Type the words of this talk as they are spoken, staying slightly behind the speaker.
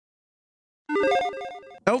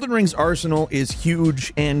Elden Ring's arsenal is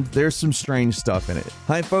huge, and there's some strange stuff in it.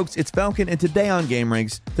 Hi folks, it's Falcon, and today on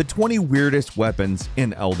gameranx, the 20 weirdest weapons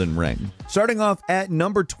in Elden Ring. Starting off at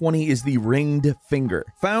number 20 is the Ringed Finger.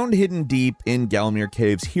 Found hidden deep in Gelmir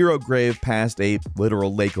Cave's hero grave past a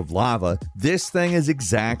literal lake of lava, this thing is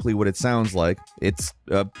exactly what it sounds like. It's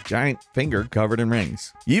a giant finger covered in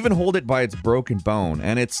rings. You even hold it by its broken bone,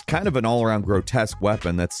 and it's kind of an all-around grotesque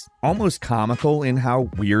weapon that's almost comical in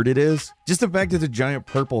how weird it is. Just the fact that the giant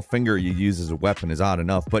purple finger you use as a weapon is odd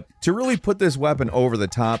enough, but to really put this weapon over the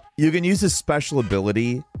top, you can use this special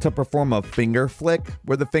ability to perform a finger flick,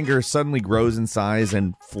 where the finger suddenly grows in size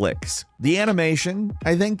and flicks. The animation,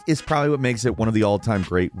 I think, is probably what makes it one of the all-time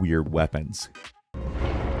great weird weapons.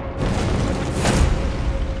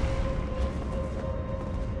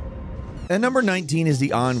 At number 19 is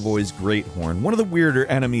the Envoy's Great Horn. One of the weirder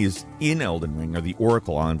enemies in Elden Ring are the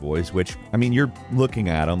Oracle Envoys, which, I mean, you're looking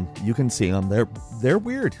at them, you can see them, they're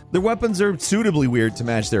weird. Their weapons are suitably weird to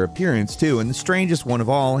match their appearance too, and the strangest one of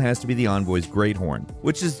all has to be the Envoy's Great Horn,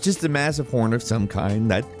 which is just a massive horn of some kind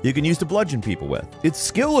that you can use to bludgeon people with. Its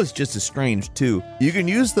skill is just as strange too. You can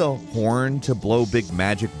use the horn to blow big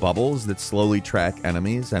magic bubbles that slowly track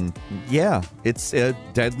enemies, and yeah, it's a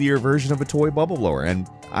deadlier version of a toy bubble blower, and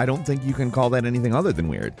I don't think you can call that anything other than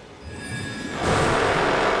weird.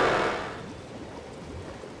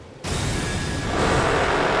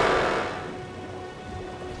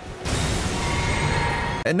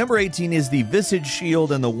 At number 18 is the Visage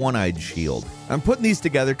Shield and the One-Eyed Shield. I'm putting these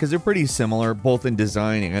together because they're pretty similar, both in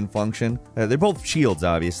design and function. They're both shields,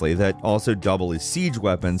 obviously, that also double as siege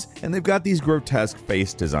weapons, and they've got these grotesque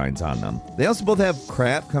face designs on them. They also both have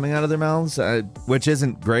crap coming out of their mouths, which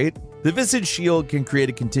isn't great. The Visage Shield can create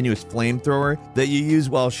a continuous flamethrower that you use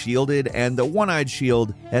while shielded, and the One-Eyed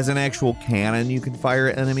Shield has an actual cannon you can fire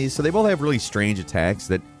at enemies, so they both have really strange attacks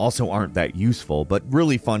that also aren't that useful, but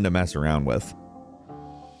really fun to mess around with.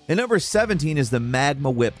 And number 17 is the Magma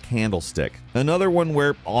Whip Candlestick. Another one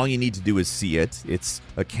where all you need to do is see it. It's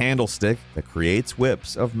a candlestick that creates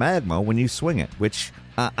whips of magma when you swing it, which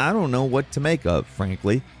I don't know what to make of,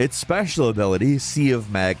 frankly. Its special ability, Sea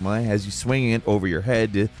of Magma, has you swinging it over your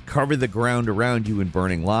head to cover the ground around you in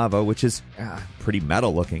burning lava, which is pretty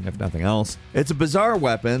metal looking, if nothing else. It's a bizarre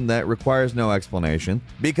weapon that requires no explanation,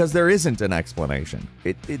 because there isn't an explanation.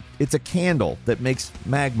 It's a candle that makes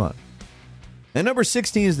magma. And number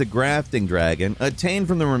 16 is the Grafting Dragon. Attained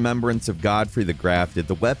from the remembrance of Godfrey the Grafted,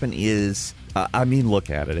 the weapon is, look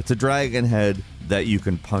at it. It's a dragon head that you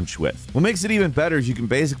can punch with. What makes it even better is you can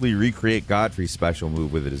basically recreate Godfrey's special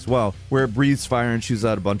move with it as well, where it breathes fire and shoots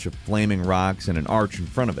out a bunch of flaming rocks and an arch in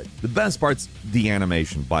front of it. The best part's the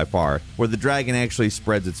animation, by far, where the dragon actually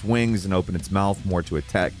spreads its wings and opens its mouth more to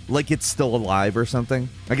attack, like it's still alive or something.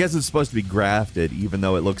 I guess it's supposed to be grafted, even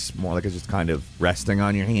though it looks more like it's just kind of resting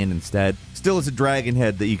on your hand instead. Still, it's a dragon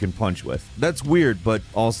head that you can punch with. That's weird, but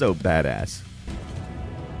also badass.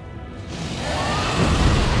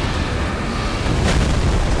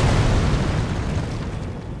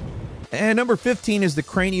 And number 15 is the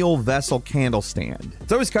Cranial Vessel Candle Stand.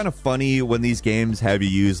 It's always kind of funny when these games have you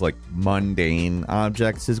use like mundane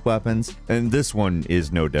objects as weapons, and this one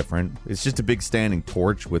is no different. It's just a big standing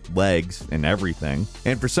torch with legs and everything,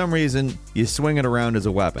 and for some reason, you swing it around as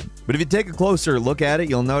a weapon. But if you take a closer look at it,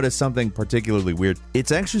 you'll notice something particularly weird.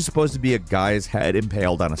 It's actually supposed to be a guy's head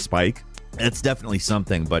impaled on a spike. It's definitely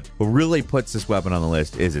something, but what really puts this weapon on the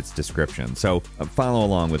list is its description, so follow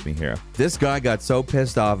along with me here. This guy got so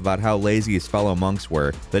pissed off about how lazy his fellow monks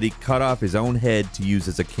were that he cut off his own head to use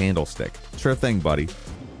as a candlestick. Sure thing, buddy.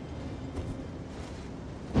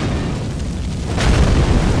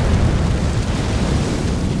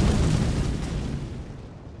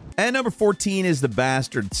 And number 14 is the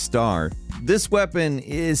Bastard Star. This weapon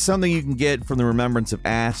is something you can get from the remembrance of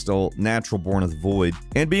Astel, Natural Born of the Void.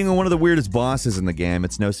 And being one of the weirdest bosses in the game,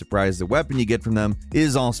 it's no surprise the weapon you get from them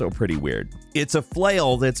is also pretty weird. It's a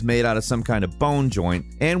flail that's made out of some kind of bone joint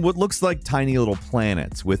and what looks like tiny little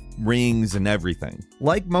planets with rings and everything.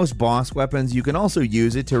 Like most boss weapons, you can also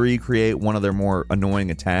use it to recreate one of their more annoying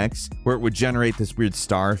attacks, where it would generate this weird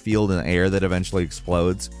star field in the air that eventually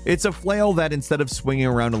explodes. It's a flail that instead of swinging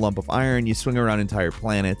around a lump of iron, you swing around entire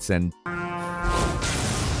planets, and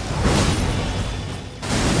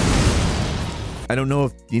I don't know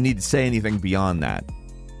if you need to say anything beyond that.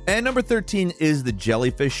 And number 13 is the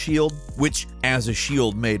Jellyfish Shield, which, as a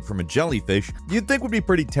shield made from a jellyfish, you'd think would be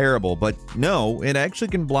pretty terrible, but no, it actually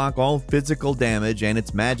can block all physical damage, and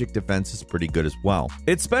its magic defense is pretty good as well.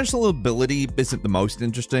 Its special ability isn't the most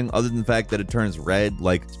interesting, other than the fact that it turns red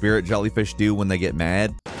like spirit jellyfish do when they get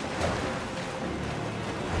mad.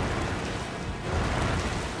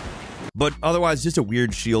 But otherwise, just a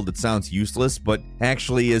weird shield that sounds useless, but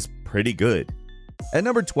actually is pretty good. At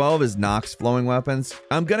number 12 is Nox flowing weapons.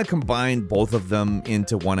 I'm gonna combine both of them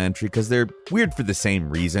into one entry because they're weird for the same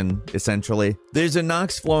reason, essentially. There's a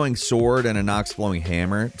Nox flowing sword and a Nox flowing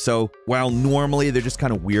hammer, so while normally they're just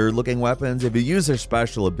kind of weird looking weapons, if you use their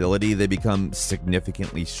special ability, they become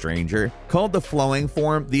significantly stranger. Called the flowing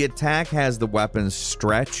form, the attack has the weapons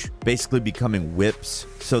stretch, basically becoming whips,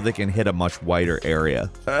 so they can hit a much wider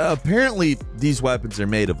area. Apparently, these weapons are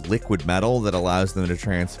made of liquid metal that allows them to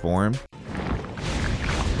transform.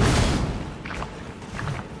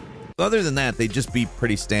 Other than that, they'd just be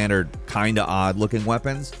pretty standard, kinda odd looking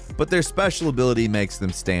weapons, but their special ability makes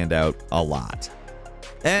them stand out a lot.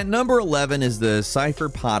 At number 11 is the Cypher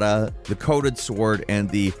Pata, the Coated Sword, and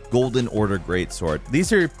the Golden Order Greatsword.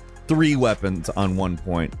 These are 3 weapons on one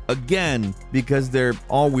point. Again, because they're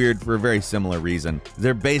all weird for a very similar reason.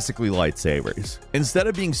 They're basically lightsabers. Instead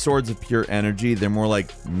of being swords of pure energy, they're more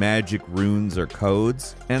like magic runes or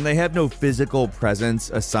codes, and they have no physical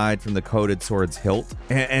presence aside from the coated sword's hilt,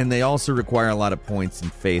 and they also require a lot of points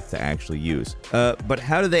and faith to actually use. But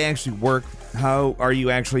how do they actually work? How are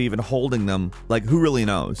you actually even holding them? Like, who really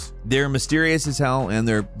knows? They're mysterious as hell, and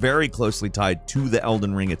they're very closely tied to the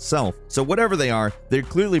Elden Ring itself. So whatever they are, they're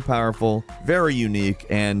clearly powerful, very unique,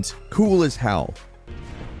 and cool as hell.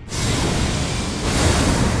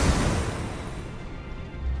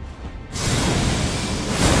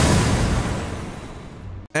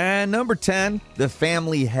 And number 10, the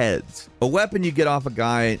Family Heads. A weapon you get off a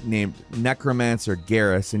guy named Necromancer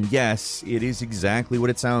Garrus, and yes, it is exactly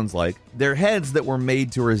what it sounds like. They're heads that were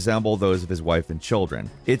made to resemble those of his wife and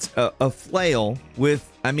children. It's a flail with,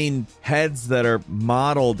 heads that are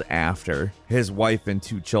modeled after his wife and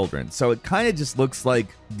 2 children. So it kind of just looks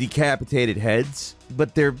like decapitated heads,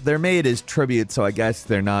 but they're made as tribute, so I guess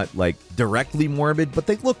they're not like directly morbid, but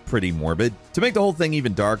they look pretty morbid. To make the whole thing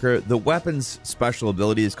even darker, the weapon's special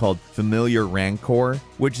ability is called Familiar Rancor,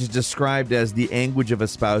 which is described as the anguish of a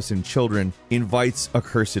spouse and children invites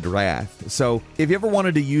accursed wrath. So if you ever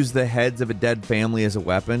wanted to use the heads of a dead family as a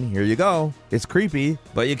weapon, here you go. It's creepy,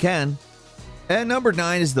 but you can. At number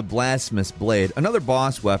 9 is the Blasphemous Blade, another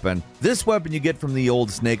boss weapon. This weapon you get from the old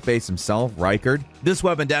Snakeface himself, Rykard. This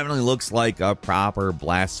weapon definitely looks like a proper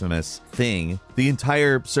blasphemous thing. The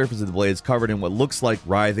entire surface of the blade is covered in what looks like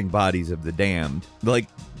writhing bodies of the damned. Like,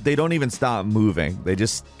 they don't even stop moving. They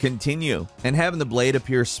just continue. And having the blade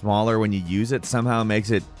appear smaller when you use it somehow makes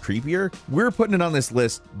it creepier. We're putting it on this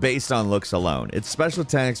list based on looks alone. Its special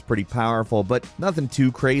attack's pretty powerful, but nothing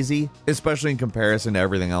too crazy, especially in comparison to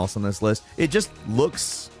everything else on this list. It just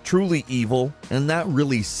looks truly evil, and that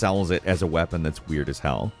really sells it as a weapon that's weird as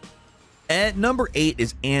hell. At number 8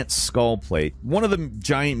 is Ant's Skull Plate, one of the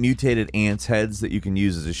giant mutated ants' heads that you can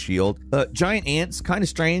use as a shield. Giant ants, kind of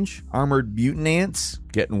strange. Armored mutant ants,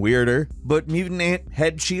 getting weirder. But mutant ant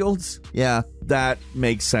head shields? Yeah, that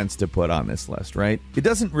makes sense to put on this list, right? It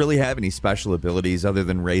doesn't really have any special abilities other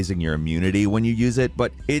than raising your immunity when you use it,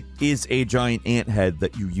 but it is a giant ant head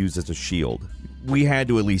that you use as a shield. We had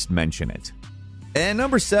to at least mention it. And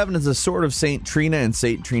number 7 is the Sword of Saint Trina and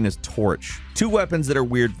Saint Trina's Torch. 2 weapons that are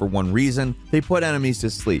weird for one reason: they put enemies to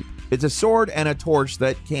sleep. It's a sword and a torch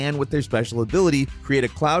that can, with their special ability, create a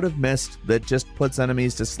cloud of mist that just puts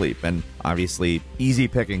enemies to sleep, and obviously easy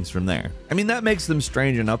pickings from there. That makes them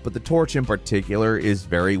strange enough, but the torch in particular is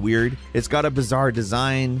very weird. It's got a bizarre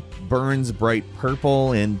design, burns bright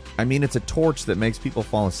purple, and it's a torch that makes people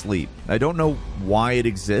fall asleep. I don't know why it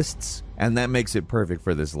exists, and that makes it perfect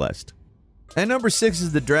for this list. And number 6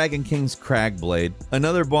 is the Dragon King's Crag Blade,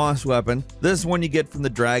 another boss weapon. This one you get from the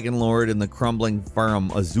Dragon Lord in the crumbling Farum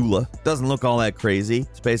Azula. Doesn't look all that crazy.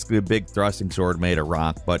 It's basically a big thrusting sword made of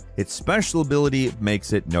rock, but its special ability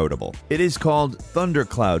makes it notable. It is called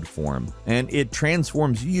Thundercloud form, and it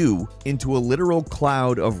transforms you into a literal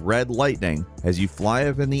cloud of red lightning as you fly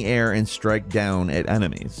up in the air and strike down at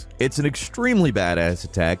enemies. It's an extremely badass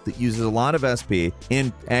attack that uses a lot of SP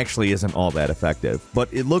and actually isn't all that effective, but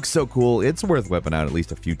it looks so cool. It's worth whipping out at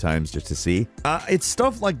least a few times just to see. It's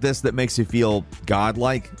stuff like this that makes you feel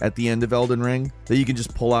godlike at the end of Elden Ring, that you can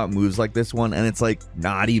just pull out moves like this one and it's like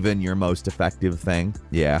not even your most effective thing.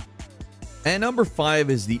 Yeah. And number 5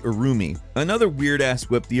 is the Urumi, another weird-ass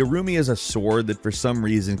whip. The Urumi is a sword that for some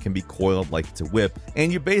reason can be coiled like it's a whip,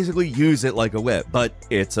 and you basically use it like a whip, but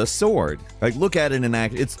it's a sword. Like, look at it in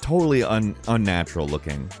action. It's totally unnatural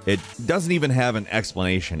looking. It doesn't even have an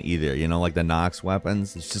explanation either, like the Nox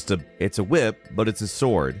weapons. It's just it's a whip, but it's a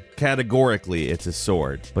sword. Categorically, it's a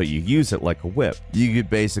sword, but you use it like a whip. You could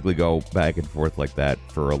basically go back and forth like that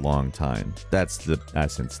for a long time. That's the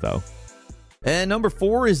essence, though. And number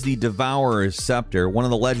 4 is the Devourer's Scepter, one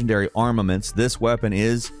of the legendary armaments. This weapon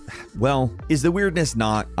is, well, is the weirdness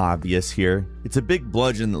not obvious here? It's a big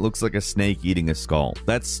bludgeon that looks like a snake eating a skull.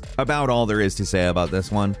 That's about all there is to say about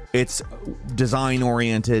this one. It's design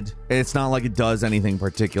oriented. It's not like it does anything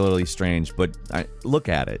particularly strange, but look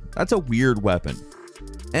at it. That's a weird weapon.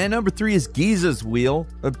 And number 3 is Giza's Wheel,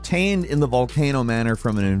 obtained in the Volcano Manor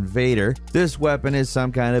from an invader. This weapon is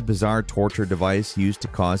some kind of bizarre torture device used to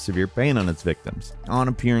cause severe pain on its victims. On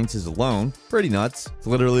appearances alone, pretty nuts. It's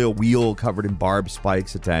literally a wheel covered in barbed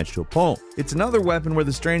spikes attached to a pole. It's another weapon where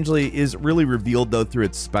the strangely is really revealed though through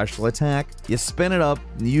its special attack. You spin it up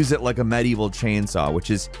and use it like a medieval chainsaw, which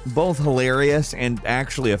is both hilarious and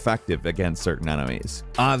actually effective against certain enemies.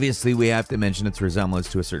 Obviously, we have to mention its resemblance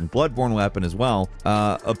to a certain Bloodborne weapon as well.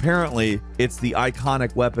 Apparently, it's the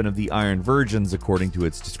iconic weapon of the Iron Virgins according to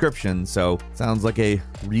its description, so sounds like a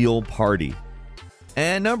real party.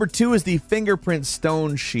 And number 2 is the Fingerprint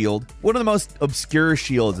Stone Shield, one of the most obscure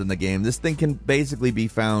shields in the game. This thing can basically be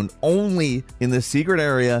found only in the secret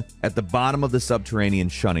area at the bottom of the subterranean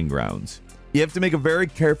shunning grounds. You have to make a very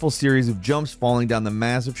careful series of jumps falling down the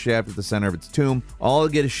massive shaft at the center of its tomb, all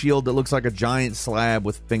to get a shield that looks like a giant slab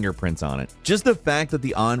with fingerprints on it. Just the fact that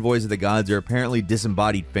the envoys of the gods are apparently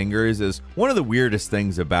disembodied fingers is one of the weirdest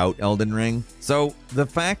things about Elden Ring. So the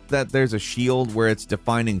fact that there's a shield where its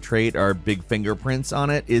defining trait are big fingerprints on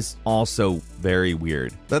it is also very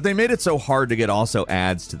weird. That they made it so hard to get also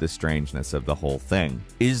adds to the strangeness of the whole thing.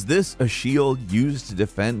 Is this a shield used to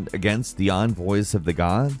defend against the envoys of the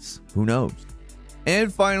gods? Who knows?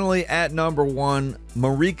 And finally, at number 1,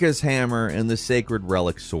 Marika's Hammer and the Sacred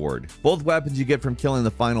Relic Sword. Both weapons you get from killing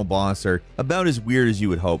the final boss are about as weird as you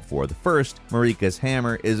would hope for. The first, Marika's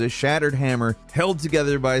Hammer, is a shattered hammer held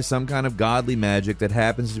together by some kind of godly magic that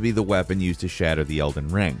happens to be the weapon used to shatter the Elden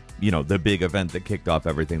Ring. You know, the big event that kicked off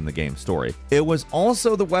everything in the game's story. It was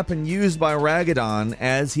also the weapon used by Ragadan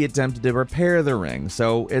as he attempted to repair the ring,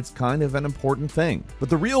 so it's kind of an important thing. But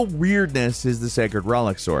the real weirdness is the Sacred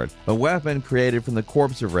Relic Sword, a weapon created from the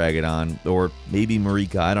corpse of Ragadan, or maybe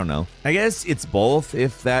Marika, I don't know. I guess it's both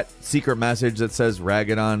if that secret message that says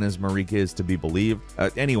Ragadan is Marika is to be believed.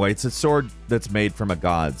 Anyway, it's a sword that's made from a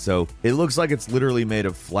god, so it looks like it's literally made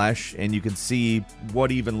of flesh, and you can see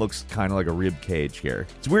what even looks kind of like a rib cage here.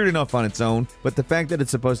 It's weird enough on its own, but the fact that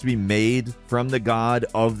it's supposed to be made from the god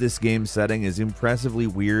of this game setting is impressively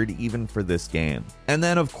weird even for this game. And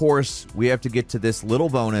then of course we have to get to this little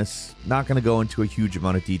bonus. Not going to go into a huge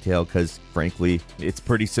amount of detail because frankly it's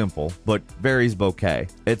pretty simple, but Vary's bouquet.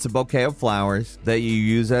 It's a bouquet of flowers that you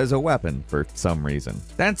use as a weapon for some reason.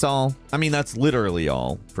 That's all. I mean, that's literally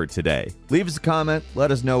all for today. Leave us a comment,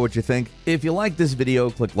 let us know what you think. If you like this video,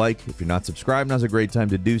 click like. If you're not subscribed, now's a great time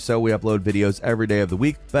to do so. We upload videos every day of the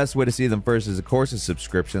week. Best way to see them first is of course a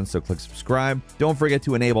subscription, so click subscribe. Don't forget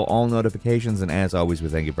to enable all notifications, and as always, we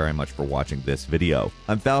thank you very much for watching this video.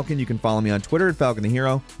 I'm Falcon. You can follow me on Twitter at Falcon the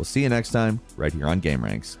Hero. We'll see you next time right here on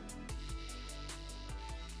GameRanx.